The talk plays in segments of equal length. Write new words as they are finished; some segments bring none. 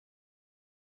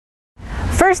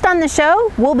First on the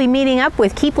show, we'll be meeting up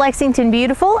with Keep Lexington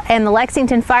Beautiful and the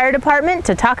Lexington Fire Department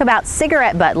to talk about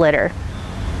cigarette butt litter.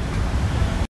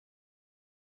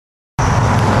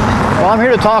 Well, I'm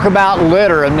here to talk about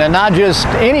litter, and not just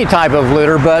any type of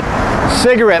litter, but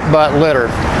cigarette butt litter.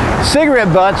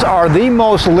 Cigarette butts are the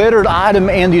most littered item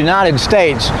in the United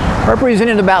States,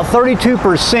 representing about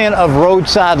 32% of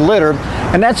roadside litter,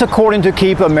 and that's according to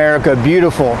Keep America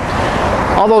Beautiful.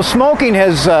 Although smoking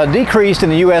has decreased in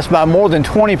the U.S. by more than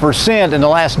 20% in the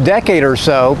last decade or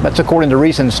so, that's according to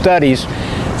recent studies,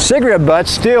 cigarette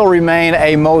butts still remain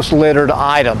a most littered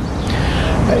item.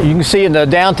 You can see in the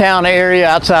downtown area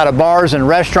outside of bars and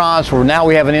restaurants where now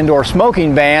we have an indoor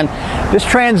smoking ban, this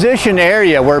transition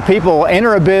area where people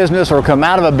enter a business or come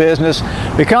out of a business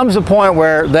becomes the point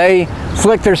where they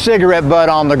flick their cigarette butt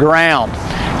on the ground.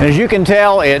 And as you can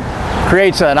tell, it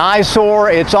creates an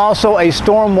eyesore. It's also a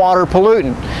stormwater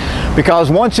pollutant, because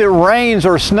once it rains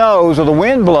or snows or the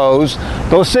wind blows,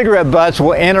 those cigarette butts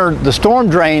will enter the storm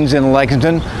drains in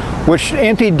Lexington, which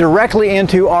empty directly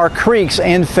into our creeks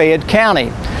in Fayette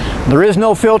County. There is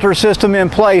no filter system in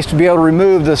place to be able to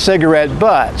remove the cigarette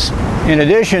butts. In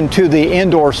addition to the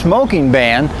indoor smoking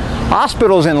ban,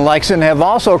 hospitals in Lexington have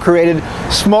also created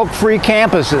smoke-free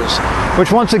campuses,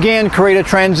 which once again create a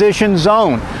transition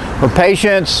zone for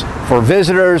patients, for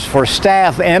visitors, for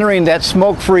staff entering that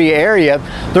smoke-free area.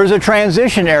 There's a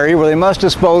transition area where they must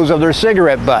dispose of their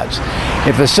cigarette butts.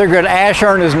 If a cigarette ash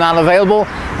urn is not available,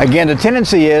 again, the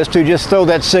tendency is to just throw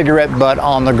that cigarette butt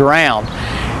on the ground.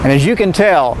 And as you can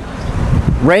tell,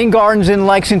 rain gardens in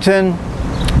Lexington,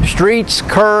 streets,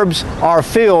 curbs are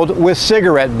filled with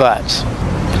cigarette butts.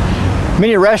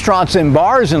 Many restaurants and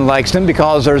bars in Lexington,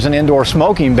 because there's an indoor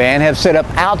smoking ban, have set up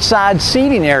outside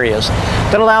seating areas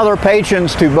that allow their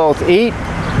patrons to both eat,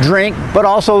 drink, but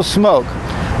also smoke.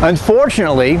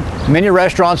 Unfortunately, many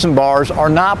restaurants and bars are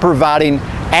not providing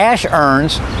ash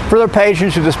urns for their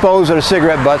patrons to dispose of their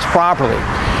cigarette butts properly.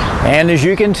 And as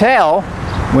you can tell,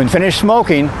 when finished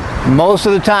smoking, most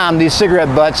of the time these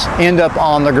cigarette butts end up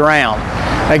on the ground.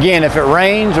 Again, if it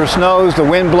rains or snows, the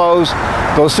wind blows,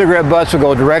 those cigarette butts will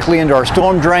go directly into our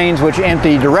storm drains, which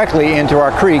empty directly into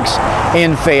our creeks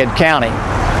in Fayette County.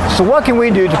 So what can we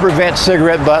do to prevent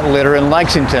cigarette butt litter in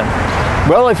Lexington?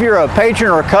 Well, if you're a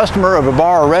patron or a customer of a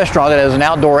bar or restaurant that has an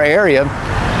outdoor area,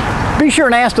 be sure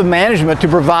and ask the management to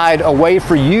provide a way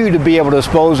for you to be able to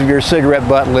dispose of your cigarette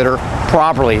butt litter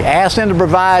properly. Ask them to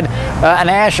provide an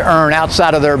ash urn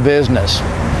outside of their business.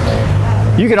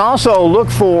 You can also look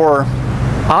for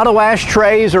auto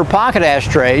ashtrays or pocket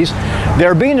ashtrays.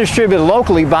 They're being distributed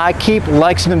locally by Keep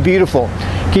Lexington Beautiful.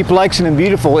 Keep Lexington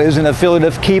Beautiful is an affiliate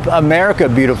of Keep America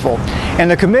Beautiful. And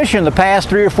the Commission the past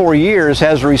 3 or 4 years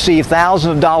has received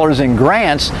thousands of dollars in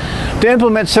grants to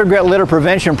implement cigarette litter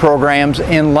prevention programs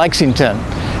in Lexington.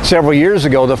 Several years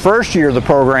ago, the first year of the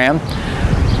program,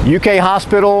 UK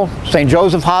Hospital, St.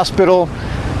 Joseph Hospital,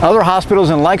 other hospitals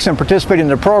in Lexington participating in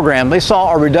the program, they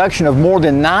saw a reduction of more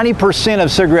than 90%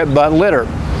 of cigarette butt litter.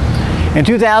 In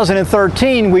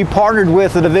 2013, we partnered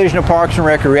with the Division of Parks and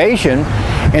Recreation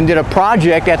and did a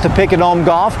project at the Pickett-Ohm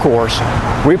Golf Course.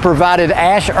 We provided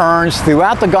ash urns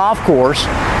throughout the golf course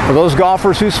for those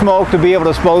golfers who smoke to be able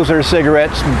to dispose of their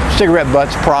cigarette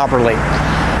butts properly.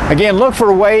 Again, look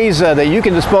for ways that you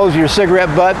can dispose of your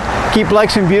cigarette butt. Keep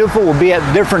Lexington Beautiful will be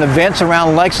at different events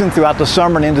around Lexington throughout the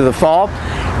summer and into the fall.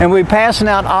 And we'll be passing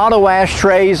out auto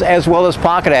ashtrays as well as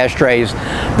pocket ashtrays.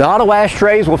 The auto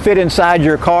ashtrays will fit inside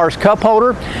your car's cup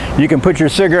holder. You can put your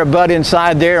cigarette butt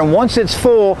inside there, and once it's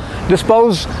full,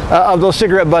 dispose of those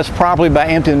cigarette butts properly by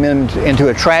emptying them into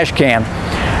a trash can.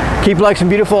 Keep Lexington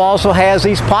Beautiful also has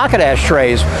these pocket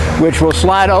ashtrays, which will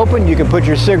slide open. You can put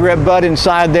your cigarette butt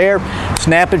inside there,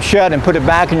 snap it shut, and put it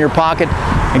back in your pocket.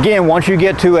 Again, once you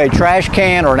get to a trash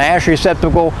can or an ash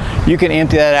receptacle, you can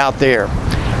empty that out there.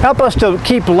 Help us to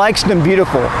keep Lexington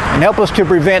beautiful and help us to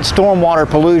prevent stormwater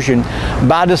pollution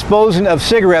by disposing of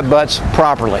cigarette butts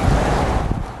properly.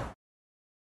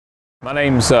 My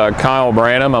name's Kyle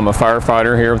Branham. I'm a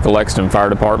firefighter here with the Lexington Fire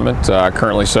Department. I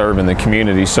currently serve in the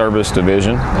Community Service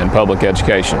Division and Public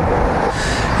Education.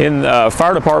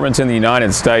 Fire departments in the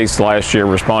United States last year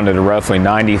responded to roughly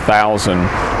 90,000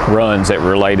 runs that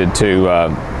related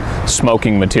to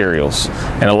smoking materials,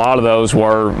 and a lot of those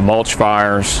were mulch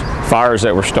fires, fires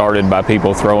that were started by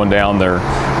people throwing down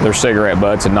their cigarette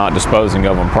butts and not disposing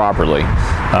of them properly.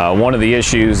 One of the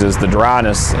issues is the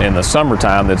dryness in the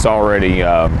summertime that's already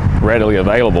readily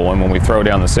available, and when we throw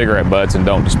down the cigarette butts and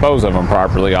don't dispose of them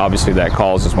properly, obviously that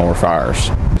causes more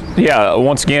fires. Yeah,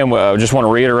 once again, I just want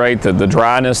to reiterate that the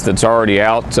dryness that's already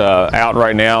out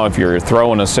right now, if you're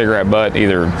throwing a cigarette butt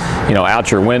either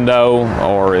out your window,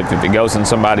 or if it goes in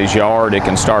somebody's yard, it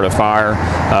can start a fire.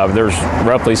 There's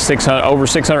roughly over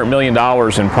 $600 million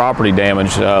in property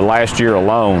damage last year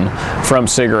alone from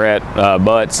cigarette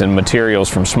butts and materials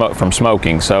from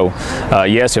smoking. So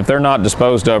yes, if they're not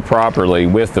disposed of properly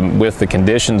with the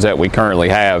conditions that we currently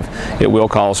have, it will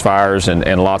cause fires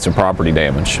and lots of property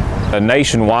damage.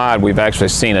 Nationwide, we've actually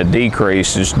seen a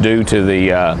decrease just due to the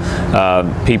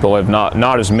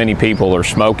not as many people are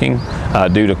smoking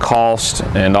due to cost,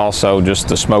 and also just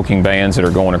the smoking bans that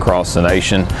are going across the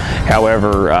nation.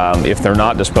 However, if they're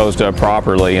not disposed of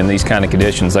properly in these kind of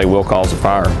conditions, they will cause a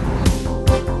fire.